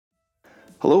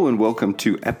Hello and welcome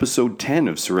to episode 10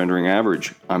 of Surrendering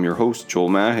Average. I'm your host, Joel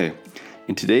Mahe.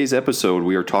 In today's episode,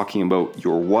 we are talking about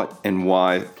your what and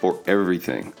why for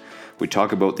everything. We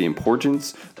talk about the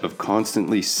importance of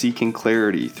constantly seeking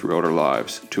clarity throughout our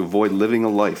lives to avoid living a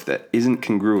life that isn't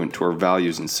congruent to our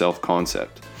values and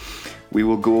self-concept. We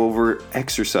will go over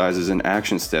exercises and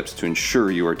action steps to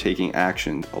ensure you are taking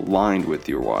action aligned with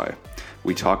your why.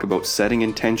 We talk about setting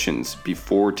intentions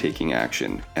before taking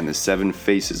action and the 7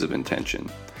 faces of intention.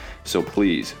 So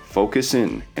please focus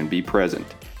in and be present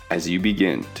as you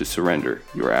begin to surrender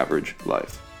your average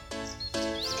life.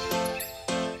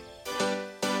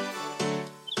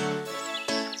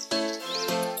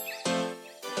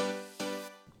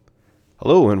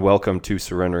 Hello and welcome to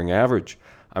Surrendering Average.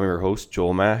 I'm your host,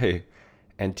 Joel Mahe.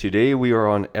 And today we are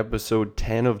on episode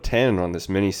 10 of 10 on this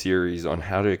mini-series on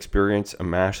how to experience a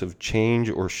massive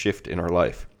change or shift in our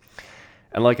life.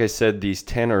 And like I said, these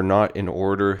 10 are not in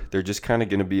order. They're just kind of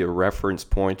going to be a reference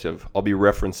point of, I'll be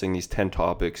referencing these 10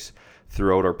 topics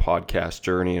throughout our podcast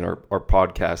journey and our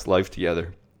podcast life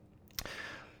together.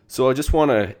 So I just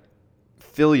want to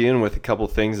fill you in with a couple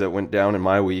things that went down in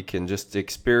my week and just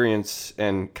experience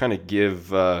and kind of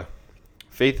give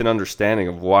faith and understanding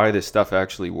of why this stuff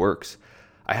actually works.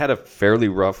 I had a fairly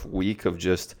rough week of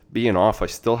just being off. I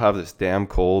still have this damn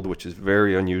cold, which is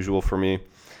very unusual for me.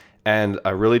 And I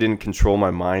really didn't control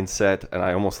my mindset, and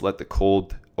I almost let the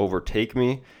cold overtake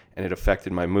me, and it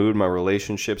affected my mood, my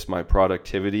relationships, my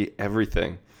productivity,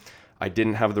 everything. I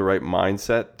didn't have the right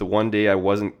mindset. The one day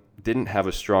I didn't have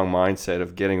a strong mindset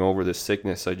of getting over this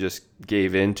sickness, I just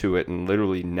gave into it and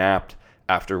literally napped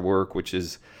after work, which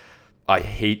is I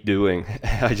hate doing.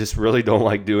 I just really don't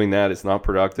like doing that. It's not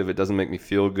productive. It doesn't make me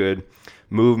feel good.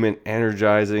 Movement,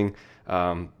 energizing,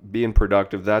 being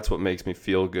productive, that's what makes me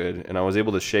feel good. And I was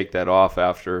able to shake that off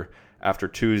after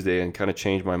Tuesday and kind of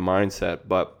change my mindset.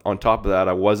 But on top of that,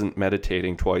 I wasn't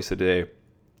meditating twice a day.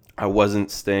 I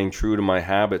wasn't staying true to my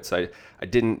habits. I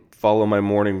didn't follow my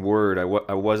morning word.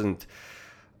 I wasn't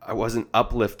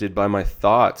uplifted by my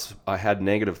thoughts. I had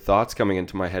negative thoughts coming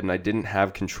into my head and I didn't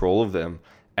have control of them.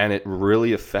 And it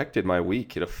really affected my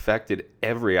week. It affected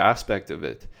every aspect of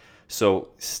it. So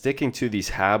sticking to these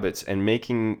habits and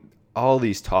making all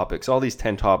these topics, all these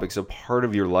 10 topics, a part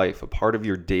of your life, a part of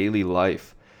your daily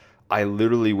life. I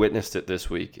literally witnessed it this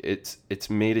week. It's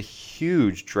made a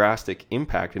huge, drastic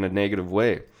impact in a negative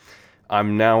way.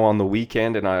 I'm now on the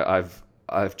weekend and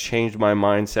I've changed my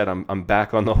mindset. I'm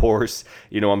back on the horse.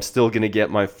 I'm still going to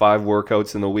get my 5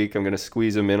 workouts in the week. I'm going to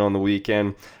squeeze them in on the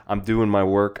weekend. I'm doing my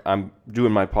work. I'm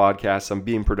doing my podcasts. I'm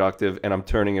being productive and I'm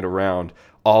turning it around,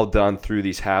 all done through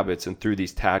these habits and through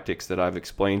these tactics that I've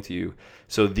explained to you.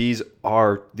 So these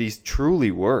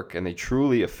truly work and they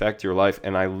truly affect your life.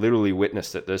 And I literally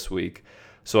witnessed it this week.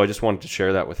 So I just wanted to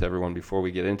share that with everyone before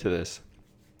we get into this.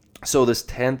 So this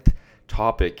 10th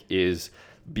topic is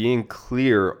being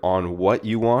clear on what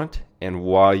you want and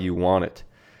why you want it.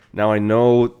 Now, I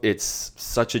know it's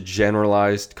such a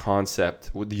generalized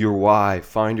concept with your why.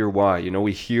 Find your why.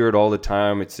 We hear it all the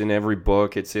time. It's in every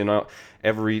book. It's in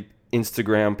every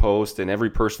Instagram post, and every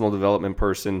personal development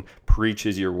person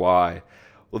preaches your why.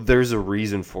 Well, there's a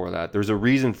reason for that. There's a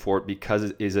reason for it because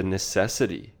it is a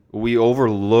necessity. We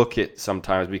overlook it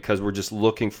sometimes because we're just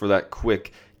looking for that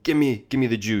quick, give me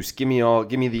the juice, give me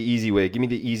the easy way, give me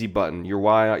the easy button. Your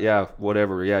why, yeah,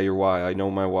 whatever, yeah, your why, I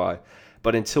know my why.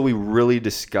 But until we really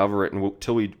discover it and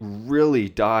until we really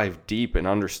dive deep and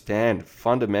understand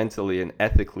fundamentally and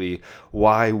ethically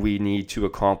why we need to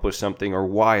accomplish something or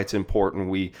why it's important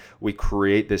we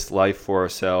create this life for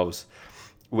ourselves.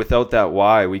 Without that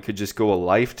why, we could just go a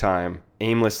lifetime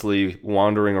aimlessly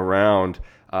wandering around,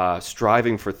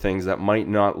 striving for things that might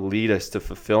not lead us to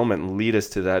fulfillment and lead us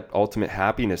to that ultimate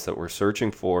happiness that we're searching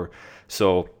for.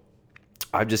 So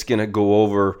I'm just going to go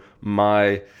over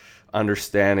my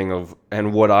understanding of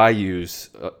and what I use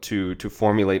to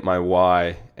formulate my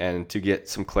why and to get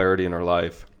some clarity in our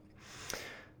life.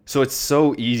 So it's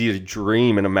so easy to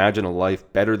dream and imagine a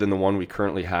life better than the one we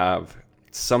currently have.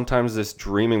 Sometimes this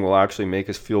dreaming will actually make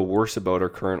us feel worse about our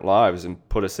current lives and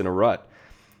put us in a rut.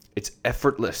 It's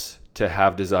effortless to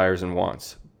have desires and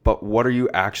wants. But what are you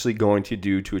actually going to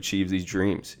do to achieve these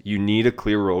dreams? You need a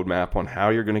clear roadmap on how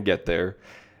you're going to get there.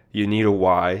 You need a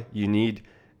why. You need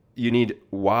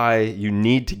why you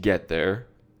need to get there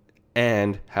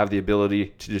and have the ability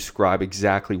to describe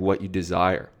exactly what you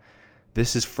desire.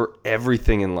 This is for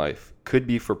everything in life. Could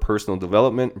be for personal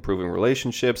development, improving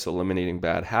relationships, eliminating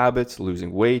bad habits,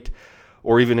 losing weight,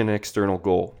 or even an external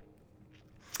goal.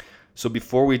 So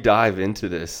before we dive into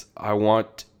this, I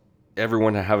want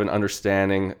everyone to have an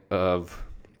understanding of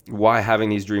why having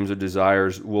these dreams or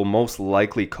desires will most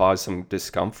likely cause some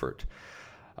discomfort.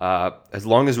 As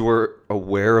long as we're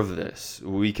aware of this,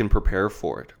 we can prepare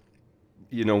for it.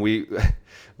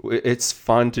 It's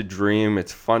fun to dream.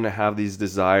 It's fun to have these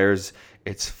desires.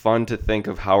 It's fun to think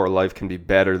of how our life can be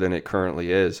better than it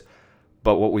currently is.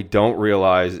 But what we don't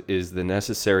realize is the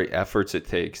necessary efforts it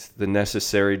takes, the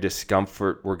necessary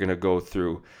discomfort we're going to go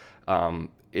through.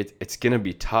 It's going to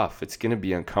be tough. It's going to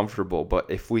be uncomfortable. But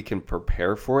if we can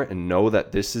prepare for it and know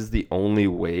that this is the only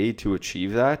way to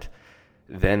achieve that,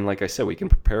 then, like I said, we can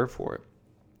prepare for it.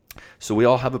 So we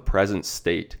all have a present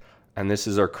state, and this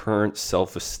is our current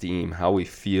self-esteem, how we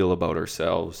feel about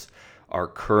ourselves, our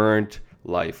current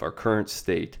life, our current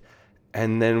state.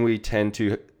 And then we tend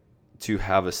to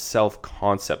have a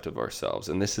self-concept of ourselves,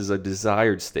 and this is a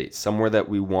desired state, somewhere that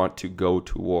we want to go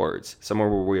towards, somewhere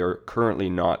where we are currently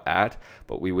not at,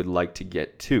 but we would like to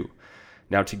get to.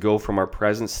 Now, to go from our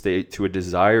present state to a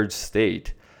desired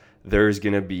state, there's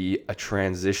going to be a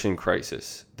transition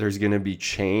crisis. There's going to be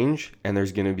change, and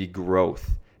there's going to be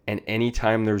growth. And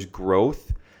anytime there's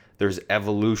growth, there's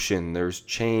evolution, there's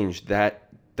change, that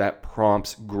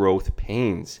prompts growth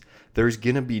pains. There's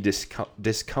going to be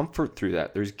discomfort through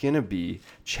that. There's going to be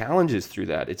challenges through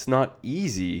that. It's not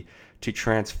easy to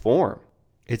transform.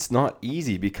 It's not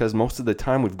easy because most of the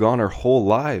time we've gone our whole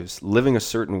lives living a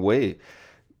certain way,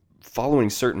 following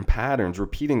certain patterns,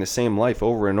 repeating the same life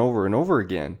over and over and over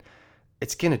again.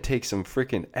 It's going to take some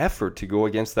freaking effort to go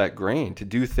against that grain, to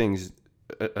do things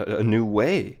a new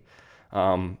way.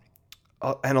 And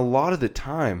a lot of the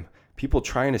time, people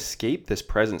try and escape this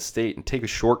present state and take a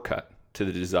shortcut to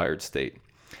the desired state.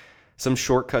 Some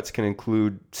shortcuts can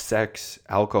include sex,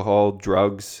 alcohol,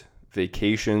 drugs,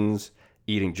 vacations,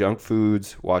 eating junk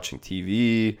foods, watching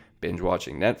TV, binge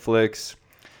watching Netflix.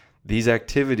 These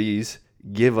activities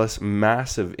give us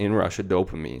massive inrush of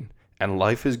dopamine, and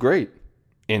life is great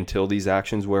until these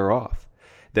actions wear off.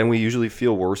 Then we usually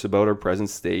feel worse about our present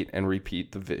state and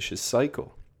repeat the vicious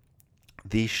cycle.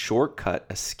 These shortcut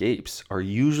escapes are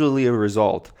usually a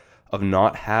result of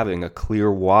not having a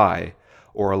clear why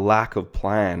or a lack of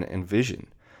plan and vision.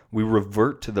 We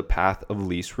revert to the path of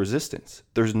least resistance.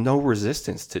 There's no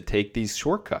resistance to take these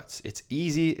shortcuts. It's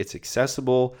easy, it's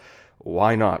accessible.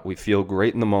 Why not? We feel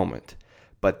great in the moment.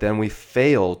 But then we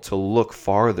fail to look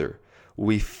farther.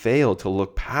 We fail to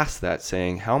look past that,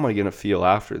 saying, how am I going to feel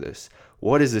after this?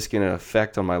 What is this going to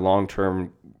affect on my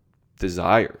long-term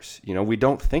desires? We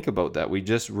don't think about that. We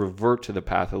just revert to the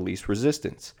path of least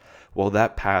resistance. Well,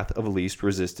 that path of least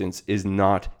resistance is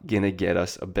not going to get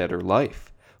us a better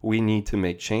life. We need to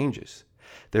make changes.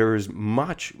 There is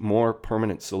much more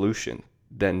permanent solution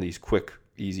than these quick,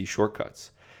 easy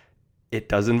shortcuts. It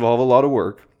does involve a lot of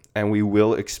work, and we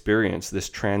will experience this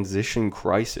transition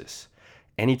crisis.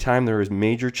 Anytime there is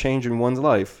major change in one's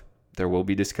life, there will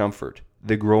be discomfort.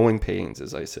 The growing pains,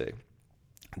 as I say.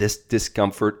 This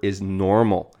discomfort is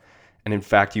normal. And in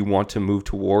fact, you want to move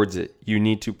towards it. You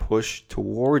need to push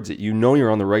towards it.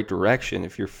 You're on the right direction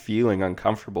if you're feeling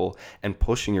uncomfortable and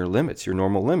pushing your limits, your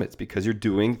normal limits, because you're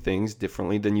doing things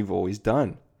differently than you've always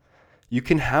done. You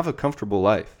can have a comfortable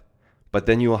life, but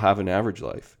then you will have an average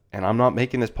life. And I'm not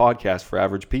making this podcast for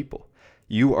average people.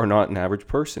 You are not an average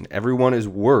person. Everyone is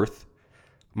worth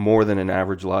more than an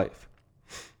average life.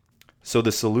 So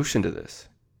the solution to this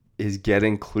is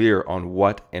getting clear on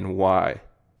what and why.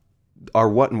 Our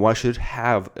what and why should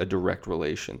have a direct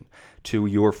relation to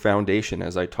your foundation,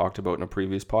 as I talked about in a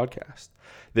previous podcast.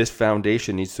 This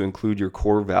foundation needs to include your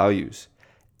core values.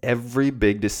 Every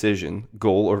big decision,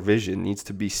 goal, or vision needs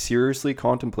to be seriously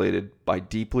contemplated by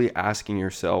deeply asking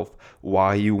yourself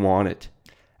why you want it.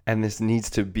 And this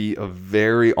needs to be a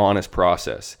very honest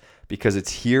process, because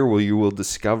it's here where you will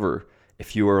discover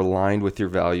if you are aligned with your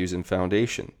values and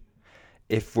foundation.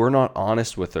 If we're not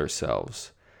honest with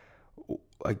ourselves,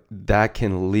 that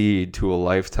can lead to a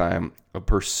lifetime of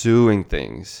pursuing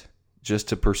things just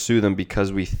to pursue them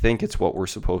because we think it's what we're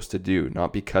supposed to do,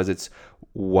 not because it's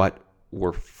what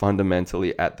we're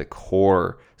fundamentally at the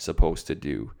core supposed to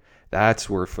do. That's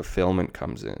where fulfillment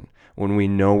comes in. When we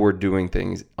know we're doing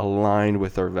things aligned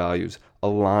with our values,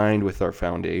 aligned with our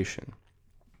foundation.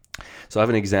 So I have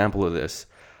an example of this,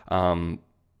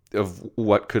 of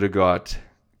what could have got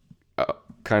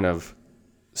kind of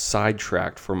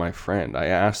sidetracked for my friend. I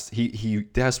asked, he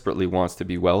desperately wants to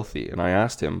be wealthy, and I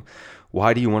asked him,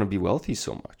 why do you want to be wealthy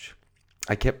so much?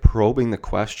 I kept probing the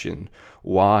question,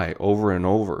 why, over and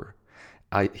over.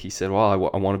 He said,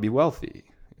 well, I want to be wealthy.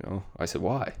 I said,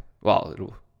 why? Well,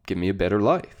 it'll give me a better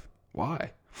life.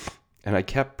 Why? And I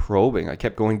kept probing. I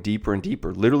kept going deeper and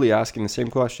deeper, literally asking the same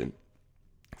question.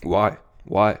 Why?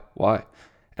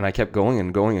 And I kept going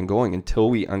and going and going until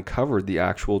we uncovered the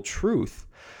actual truth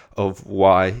of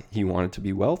why he wanted to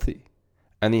be wealthy.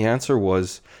 And the answer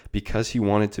was because he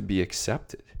wanted to be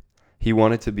accepted. He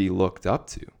wanted to be looked up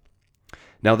to.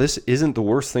 Now, this isn't the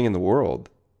worst thing in the world,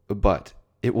 but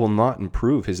it will not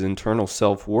improve his internal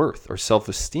self-worth or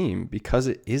self-esteem because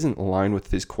it isn't aligned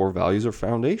with his core values or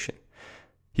foundation.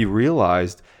 He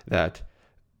realized that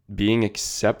being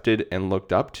accepted and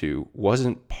looked up to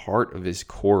wasn't part of his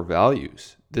core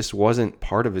values. This wasn't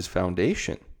part of his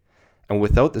foundation. And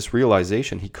without this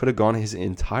realization, he could have gone his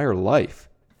entire life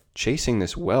chasing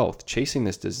this wealth, chasing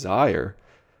this desire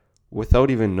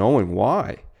without even knowing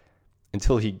why,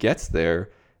 until he gets there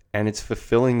and it's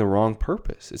fulfilling the wrong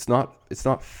purpose. It's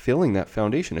not filling that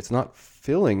foundation. It's not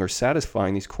filling or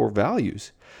satisfying these core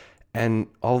values. And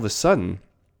all of a sudden,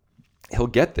 he'll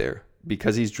get there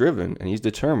because he's driven and he's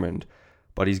determined,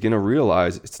 but he's going to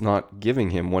realize it's not giving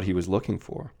him what he was looking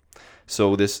for.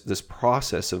 So this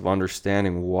process of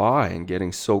understanding why and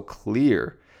getting so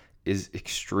clear is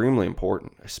extremely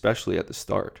important, especially at the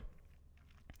start.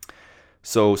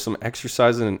 So some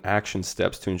exercises and action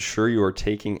steps to ensure you are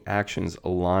taking actions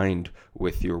aligned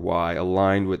with your why,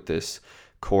 aligned with this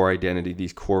core identity,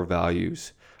 these core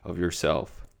values of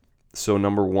yourself. So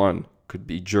number 1 could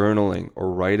be journaling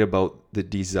or write about the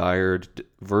desired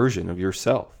version of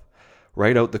yourself.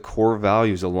 Write out the core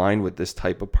values aligned with this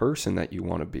type of person that you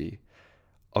want to be.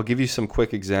 I'll give you some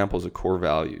quick examples of core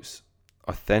values.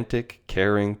 Authentic,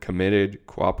 caring, committed,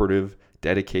 cooperative,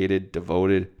 dedicated,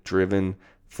 devoted, driven,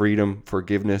 freedom,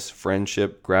 forgiveness,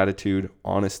 friendship, gratitude,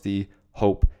 honesty,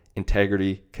 hope,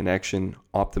 integrity, connection,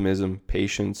 optimism,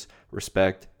 patience,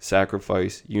 respect,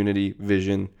 sacrifice, unity,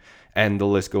 vision, and the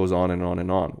list goes on and on and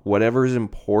on. Whatever is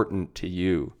important to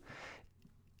you,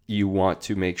 you want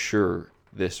to make sure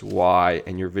this why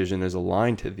and your vision is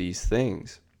aligned to these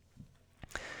things.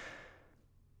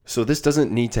 So this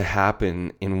doesn't need to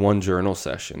happen in one journal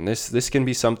session. This can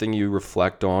be something you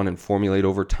reflect on and formulate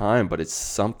over time, but it's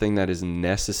something that is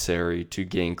necessary to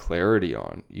gain clarity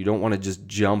on. You don't want to just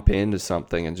jump into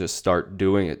something and just start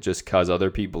doing it just because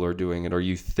other people are doing it, or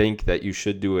you think that you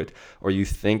should do it, or you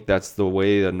think that's the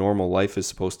way a normal life is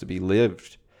supposed to be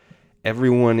lived.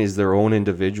 Everyone is their own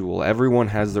individual. Everyone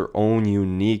has their own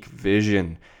unique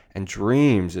vision and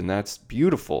dreams, and that's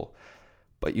beautiful.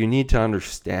 But you need to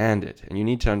understand it, and you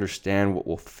need to understand what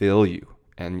will fill you.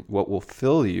 And what will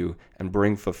fill you and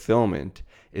bring fulfillment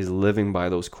is living by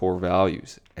those core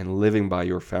values and living by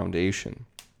your foundation.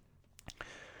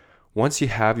 Once you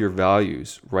have your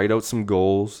values, write out some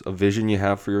goals, a vision you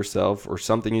have for yourself, or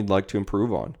something you'd like to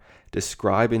improve on.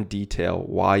 Describe in detail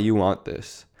why you want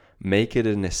this. Make it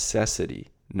a necessity,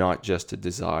 not just a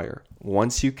desire.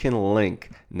 Once you can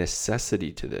link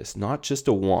necessity to this, not just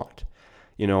a want.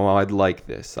 I'd like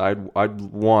this. I'd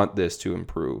want this to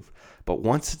improve. But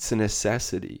once it's a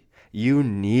necessity, you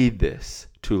need this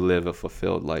to live a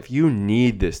fulfilled life. You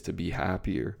need this to be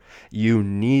happier. You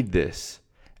need this,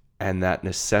 and that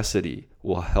necessity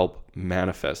will help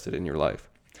manifest it in your life.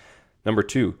 Number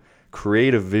 2,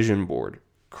 create a vision board.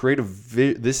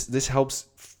 This helps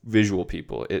visual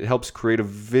people. It helps create a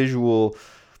visual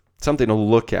something to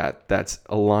look at that's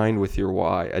aligned with your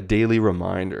why, a daily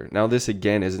reminder. Now, this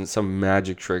again isn't some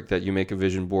magic trick that you make a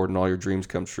vision board and all your dreams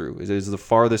come true. It is the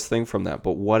farthest thing from that.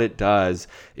 But what it does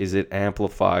is it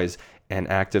amplifies and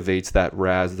activates that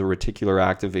RAS, the reticular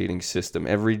activating system.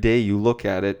 Every day you look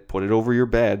at it, put it over your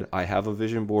bed. I have a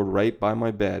vision board right by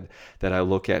my bed that I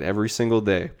look at every single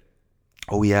day.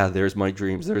 Oh yeah, there's my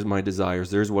dreams, there's my desires,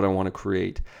 there's what I want to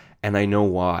create. And I know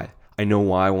why. I know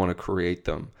why I want to create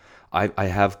them. I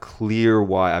have clear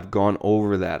why. I've gone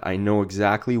over that. I know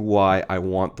exactly why I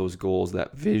want those goals,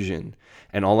 that vision.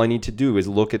 And all I need to do is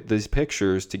look at these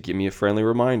pictures to give me a friendly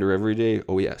reminder every day.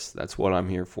 Oh yes, that's what I'm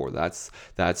here for. That's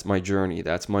my journey.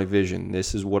 That's my vision.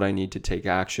 This is what I need to take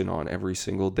action on every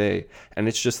single day. And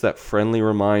it's just that friendly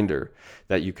reminder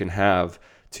that you can have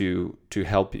to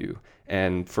help you.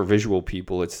 And for visual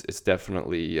people, it's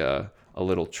definitely a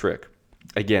little trick.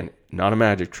 Again, not a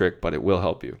magic trick, but it will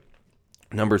help you.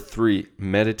 Number 3,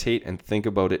 meditate and think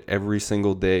about it every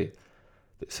single day.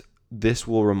 This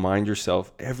will remind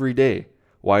yourself every day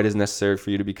why it is necessary for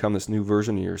you to become this new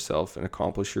version of yourself and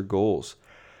accomplish your goals.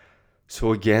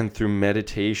 So again, through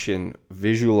meditation,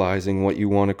 visualizing what you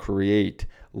want to create,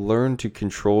 learn to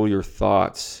control your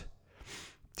thoughts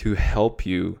to help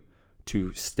you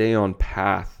to stay on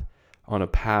a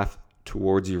path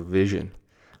towards your vision.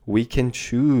 We can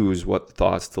choose what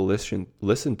thoughts to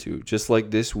listen to. Just like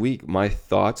this week, my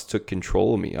thoughts took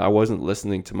control of me. I wasn't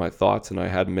listening to my thoughts and I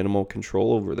had minimal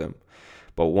control over them.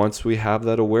 But once we have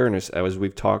that awareness, as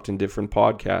we've talked in different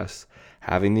podcasts,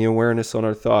 Having the awareness on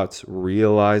our thoughts,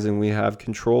 realizing we have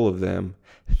control of them,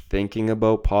 thinking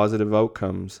about positive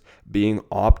outcomes, being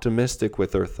optimistic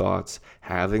with our thoughts,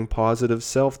 having positive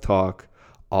self-talk,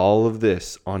 all of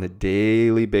this on a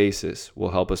daily basis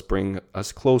will help us bring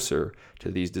us closer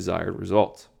to these desired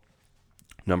results.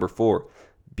 Number 4,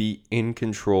 be in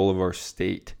control of our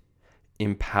state.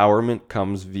 Empowerment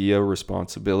comes via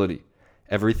responsibility.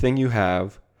 Everything you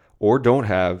have or don't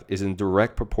have is in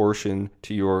direct proportion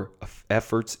to your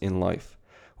efforts in life.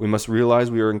 We must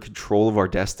realize we are in control of our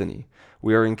destiny.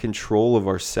 We are in control of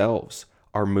ourselves.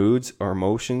 Our moods, our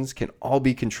emotions can all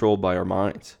be controlled by our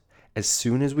minds. As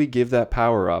soon as we give that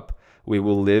power up, we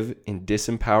will live in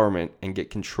disempowerment and get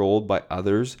controlled by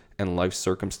others and life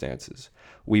circumstances.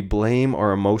 We blame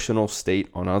our emotional state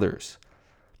on others.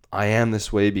 I am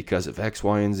this way because of X,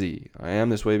 Y, and Z. I am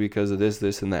this way because of this,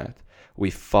 this, and that. We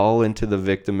fall into the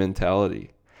victim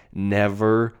mentality.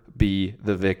 Never be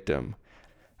the victim.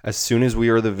 As soon as we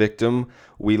are the victim,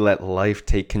 we let life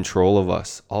take control of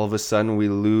us. All of a sudden, we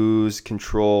lose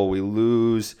control. We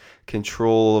lose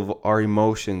control of our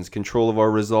emotions, control of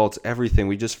our results, everything.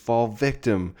 We just fall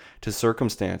victim to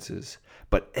circumstances.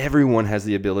 But everyone has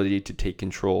the ability to take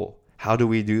control. How do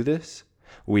we do this?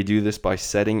 We do this by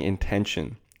setting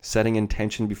intention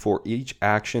before each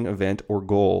action, event, or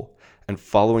goal, and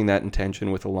following that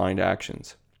intention with aligned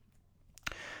actions.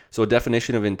 So a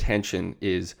definition of intention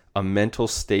is a mental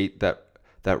state that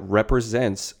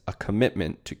represents a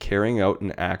commitment to carrying out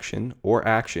an action or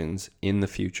actions in the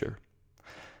future.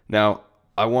 Now,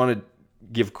 I want to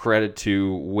give credit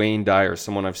to Wayne Dyer,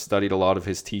 someone I've studied a lot of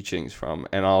his teachings from,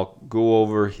 and I'll go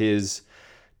over his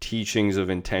teachings of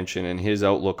intention and his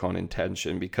outlook on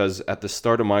intention, because at the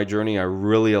start of my journey, I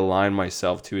really aligned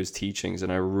myself to his teachings,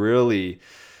 and I really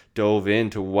dove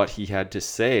into what he had to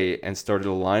say and started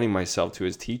aligning myself to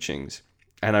his teachings.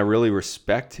 And I really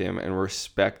respect him and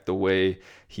respect the way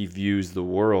he views the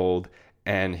world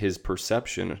and his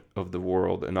perception of the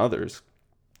world and others.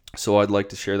 So I'd like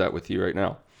to share that with you right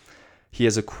now. He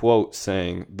has a quote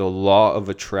saying, "The law of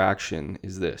attraction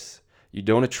is this: you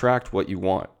don't attract what you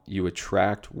want, you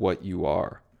attract what you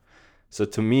are." So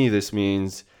to me, this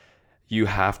means you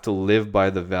have to live by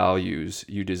the values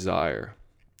you desire.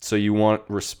 So you want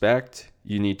respect,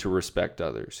 you need to respect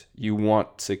others. You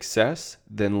want success,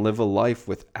 then live a life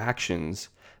with actions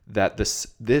that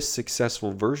this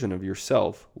successful version of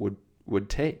yourself would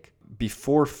take.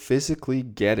 Before physically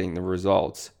getting the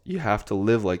results, you have to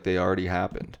live like they already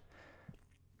happened.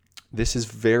 This is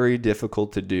very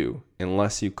difficult to do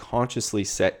unless you consciously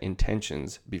set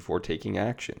intentions before taking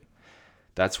action.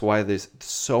 That's why there's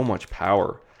so much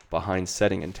power behind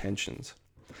setting intentions.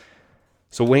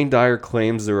 So Wayne Dyer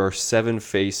claims there are 7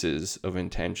 phases of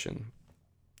intention.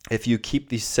 If you keep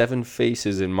these 7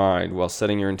 phases in mind while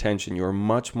setting your intention, you are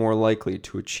much more likely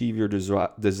to achieve your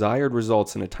desired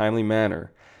results in a timely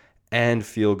manner and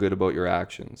feel good about your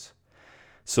actions.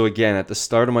 So again, at the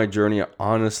start of my journey, I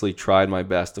honestly tried my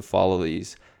best to follow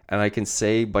these. And I can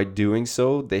say by doing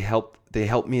so, they helped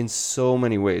me in so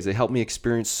many ways. They helped me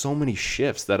experience so many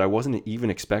shifts that I wasn't even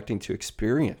expecting to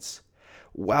experience,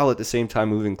 while at the same time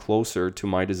moving closer to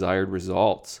my desired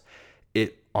results.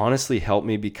 It honestly helped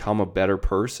me become a better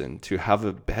person, to have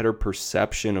a better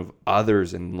perception of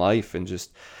others and life, and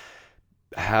just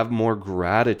have more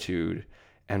gratitude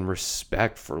and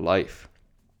respect for life.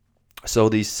 So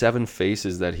these 7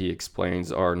 phases that he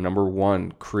explains are: number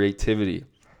 1, creativity.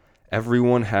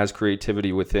 Everyone has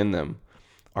creativity within them.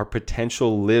 Our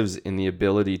potential lives in the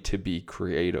ability to be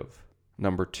creative.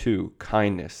 Number 2,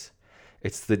 kindness.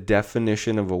 It's the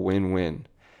definition of a win-win.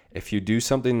 If you do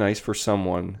something nice for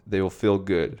someone, they will feel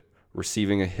good,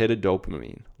 receiving a hit of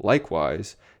dopamine.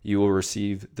 Likewise, you will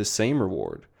receive the same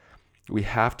reward. We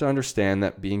have to understand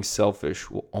that being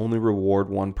selfish will only reward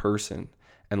one person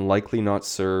and likely not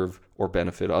serve or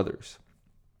benefit others.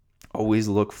 Always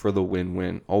look for the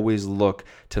win-win. Always look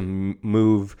to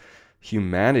move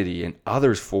humanity and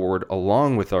others forward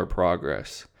along with our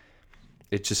progress.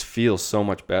 It just feels so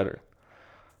much better.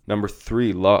 Number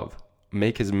 3, love.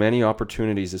 Make as many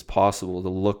opportunities as possible to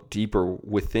look deeper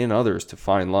within others to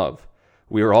find love.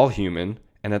 We are all human,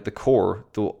 and at the core,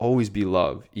 there will always be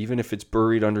love, even if it's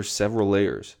buried under several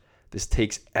layers. This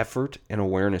takes effort and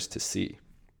awareness to see.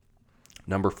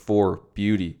 Number 4,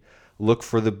 beauty. Look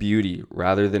for the beauty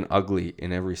rather than ugly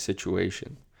in every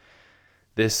situation.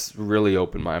 This really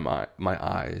opened my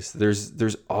eyes.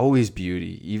 There's always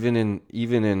beauty, even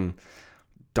in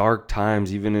dark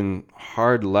times, even in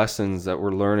hard lessons that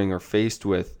we're learning or faced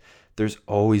with. There's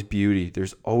always beauty.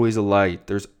 There's always a light.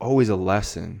 There's always a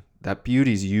lesson. That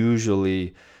beauty is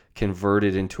usually convert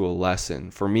it into a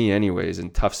lesson, for me anyways, in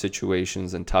tough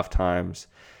situations and tough times.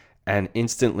 And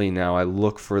instantly now I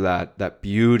look for that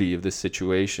beauty of the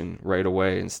situation right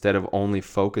away instead of only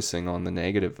focusing on the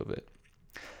negative of it.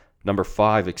 Number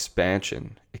 5,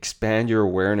 expansion. Expand your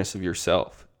awareness of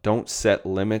yourself. Don't set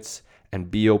limits and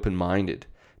be open-minded.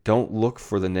 Don't look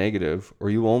for the negative,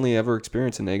 or you will only ever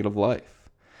experience a negative life.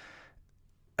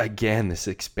 Again, this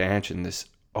expansion, this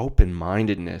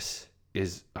open-mindedness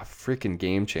is a freaking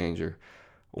game changer.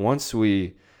 Once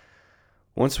we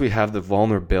have the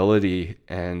vulnerability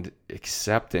and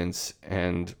acceptance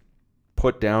and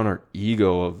put down our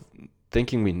ego of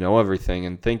thinking we know everything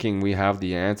and thinking we have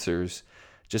the answers,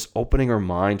 just opening our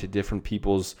mind to different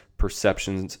people's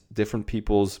perceptions, different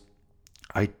people's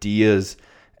ideas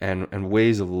and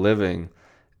ways of living,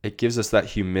 it gives us that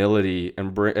humility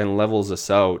and levels us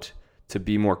out to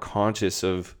be more conscious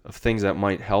of things that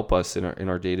might help us in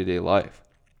our day-to-day life.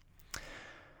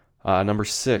 Number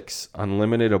 6,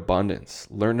 unlimited abundance.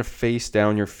 Learn to face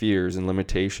down your fears and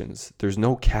limitations. There's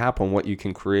no cap on what you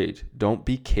can create. Don't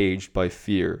be caged by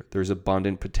fear. There's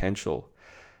abundant potential.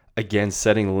 Again,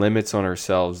 setting limits on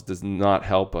ourselves does not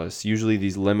help us. Usually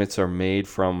these limits are made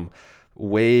from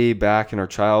way back in our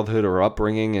childhood or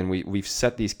upbringing, and we've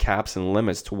set these caps and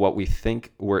limits to what we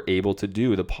think we're able to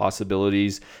do, the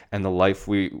possibilities and the life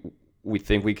we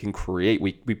think we can create.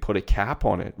 We put a cap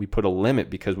on it. We put a limit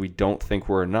because we don't think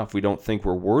we're enough. We don't think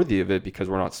we're worthy of it because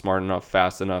we're not smart enough,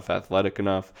 fast enough, athletic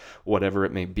enough, whatever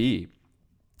it may be.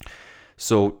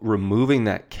 So removing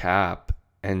that cap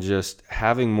and just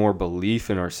having more belief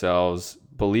in ourselves,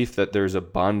 belief that there's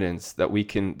abundance, that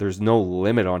there's no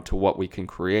limit onto what we can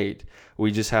create.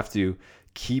 We just have to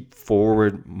keep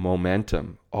forward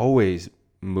momentum, always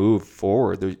move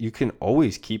forward. You can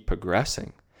always keep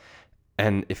progressing.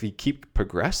 And if you keep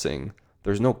progressing,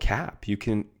 there's no cap. You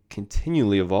can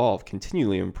continually evolve,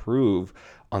 continually improve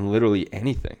on literally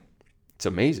anything. It's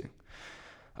amazing.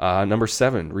 Number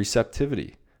 7,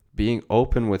 receptivity. Being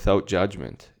open without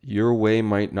judgment. Your way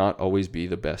might not always be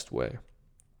the best way.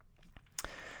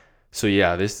 So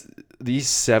yeah, these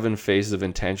 7 phases of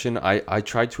intention, I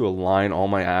tried to align all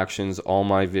my actions, all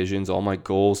my visions, all my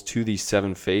goals to these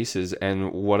 7 phases.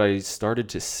 And what I started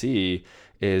to see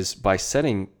is by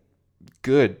setting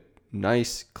good,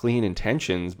 nice, clean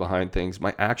intentions behind things,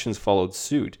 my actions followed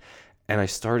suit. And I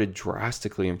started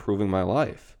drastically improving my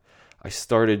life. I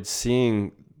started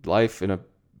seeing life in a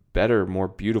better, more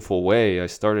beautiful way. I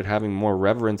started having more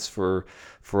reverence for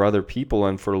other people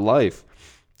and for life.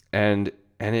 And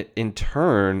it, in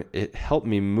turn, it helped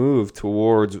me move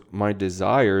towards my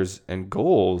desires and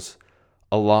goals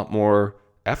a lot more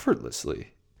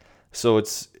effortlessly. So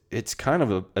it's kind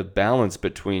of a balance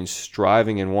between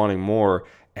striving and wanting more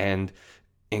and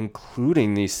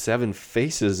including these 7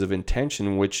 phases of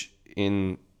intention, which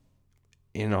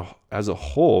as a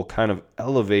whole kind of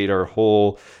elevate our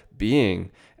whole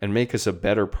being and make us a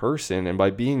better person. And by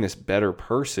being this better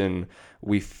person,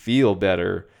 we feel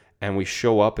better and we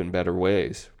show up in better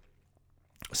ways.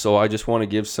 So I just want to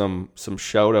give some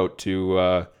shout out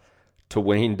to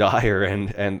Wayne Dyer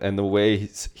and the way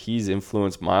he's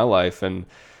influenced my life. And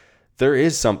there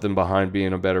is something behind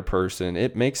being a better person.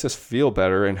 It makes us feel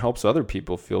better and helps other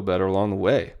people feel better along the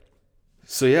way.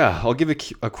 So yeah, I'll give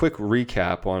a quick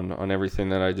recap on everything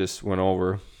that I just went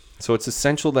over. So it's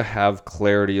essential to have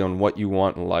clarity on what you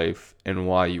want in life and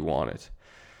why you want it.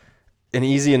 An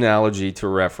easy analogy to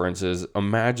reference is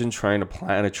imagine trying to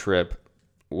plan a trip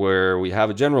where we have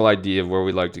a general idea of where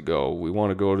we'd like to go. We want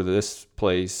to go to this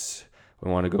place,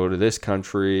 we want to go to this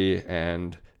country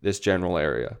and this general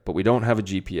area, but we don't have a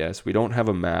GPS, we don't have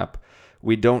a map,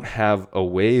 we don't have a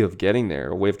way of getting there,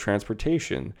 a way of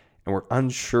transportation, and we're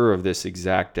unsure of this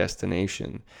exact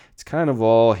destination. It's kind of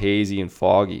all hazy and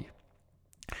foggy.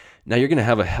 Now you're going to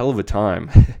have a hell of a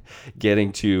time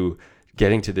getting to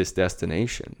this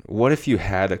destination. What if you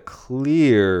had a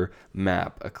clear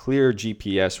map, a clear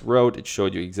GPS route? It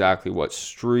showed you exactly what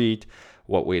street,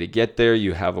 what way to get there.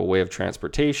 You have a way of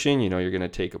transportation. You know, you're going to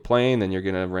take a plane, then you're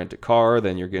going to rent a car,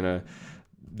 then you're going to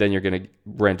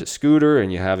rent a scooter,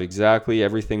 and you have exactly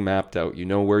everything mapped out. You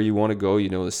know where you want to go, you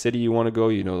know the city you want to go,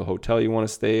 you know the hotel you want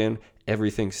to stay in,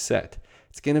 everything's set.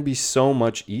 It's going to be so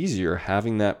much easier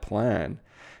having that plan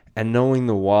and knowing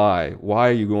the why. Why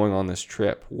are you going on this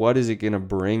trip? What is it going to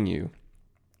bring you?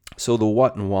 So the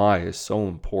what and why is so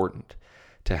important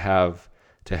to have,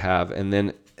 and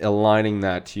then aligning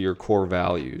that to your core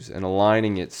values and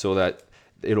aligning it so that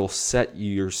it'll set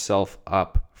yourself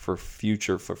up for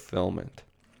future fulfillment.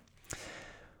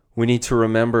 We need to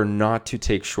remember not to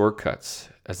take shortcuts,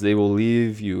 as they will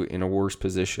leave you in a worse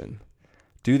position.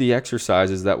 Do the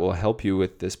exercises that will help you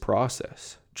with this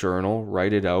process. Journal,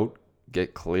 write it out,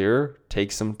 get clear,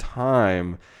 take some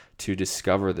time to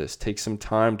discover this. Take some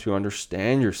time to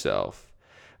understand yourself.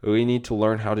 We need to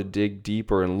learn how to dig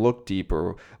deeper and look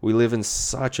deeper. We live in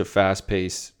such a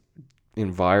fast-paced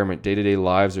environment. Day-to-day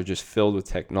lives are just filled with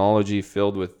technology,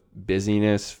 filled with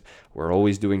busyness. We're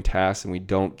always doing tasks, and we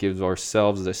don't give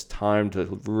ourselves this time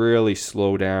to really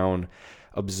slow down,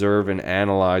 observe, and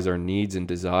analyze our needs and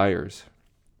desires.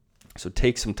 So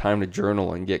take some time to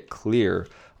journal and get clear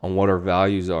on what our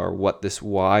values are, what this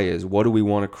why is, what do we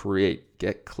want to create.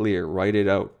 Get clear, write it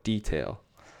out, detail.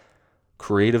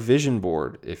 Create a vision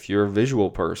board if you're a visual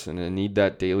person and need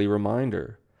that daily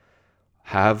reminder.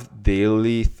 Have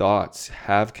daily thoughts,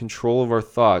 have control of our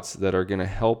thoughts that are going to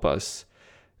help us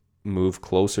move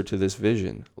closer to this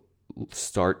vision.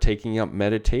 Start taking up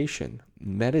meditation.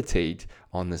 Meditate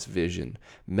on this vision.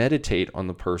 Meditate on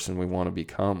the person we want to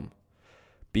become.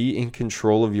 Be in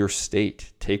control of your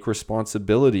state. Take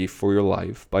responsibility for your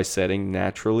life by setting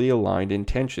naturally aligned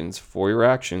intentions for your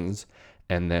actions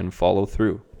and then follow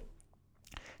through.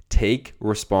 Take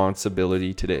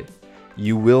responsibility today.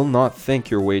 You will not think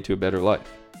your way to a better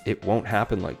life. It won't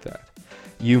happen like that.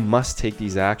 You must take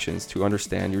these actions to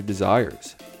understand your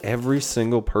desires. Every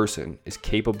single person is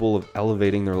capable of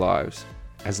elevating their lives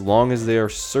as long as they are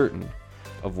certain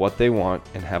of what they want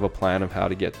and have a plan of how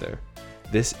to get there.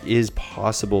 This is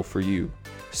possible for you.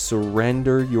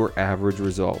 Surrender your average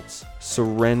results.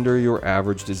 Surrender your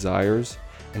average desires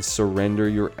and surrender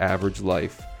your average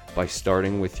life by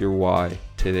starting with your why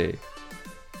today.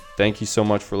 Thank you so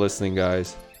much for listening,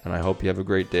 guys, and I hope you have a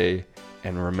great day.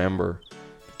 And remember,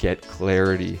 get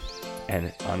clarity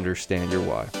and understand your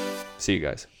why. See you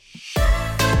guys.